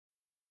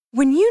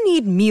When you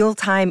need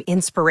mealtime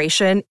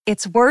inspiration,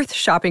 it's worth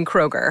shopping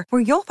Kroger,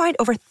 where you'll find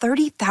over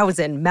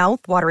 30,000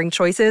 mouth-watering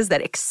choices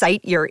that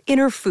excite your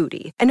inner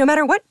foodie. And no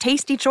matter what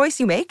tasty choice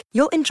you make,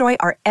 you'll enjoy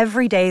our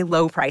everyday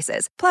low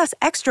prices, plus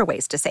extra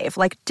ways to save,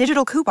 like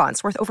digital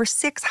coupons worth over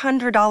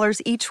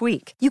 $600 each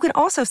week. You can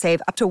also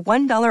save up to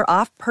 $1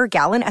 off per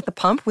gallon at the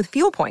pump with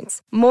fuel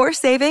points. More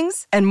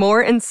savings and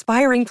more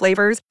inspiring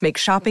flavors make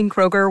shopping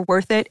Kroger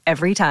worth it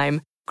every time.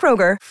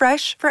 Kroger,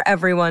 fresh for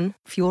everyone.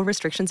 Fuel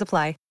restrictions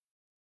apply.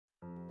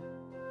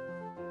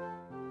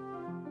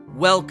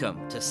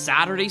 Welcome to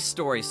Saturday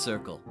Story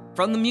Circle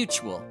from the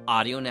Mutual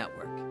Audio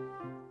Network.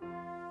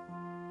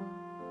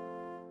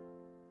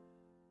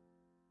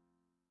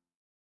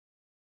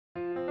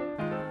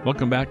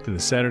 Welcome back to the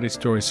Saturday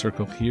Story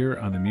Circle here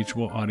on the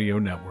Mutual Audio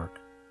Network.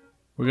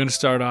 We're going to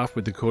start off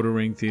with Dakota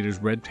Ring Theater's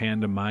Red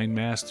Panda Mind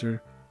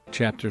Master,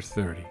 Chapter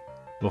 30.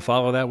 We'll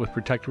follow that with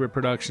Protectorate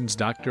Productions'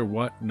 Dr.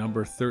 What,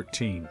 Number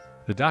 13.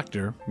 The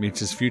Doctor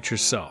meets his future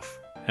self.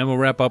 And we'll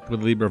wrap up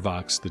with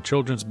LibriVox, The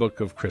Children's Book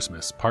of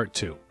Christmas, Part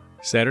 2.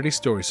 Saturday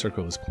Story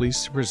Circle is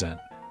pleased to present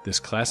this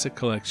classic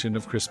collection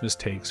of Christmas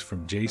takes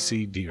from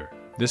J.C. Deere.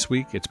 This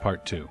week, it's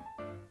Part 2.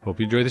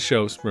 Hope you enjoy the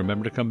shows.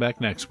 Remember to come back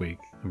next week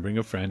and bring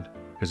a friend,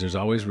 because there's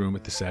always room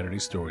at the Saturday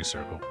Story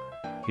Circle,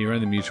 here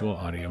on the Mutual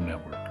Audio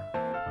Network.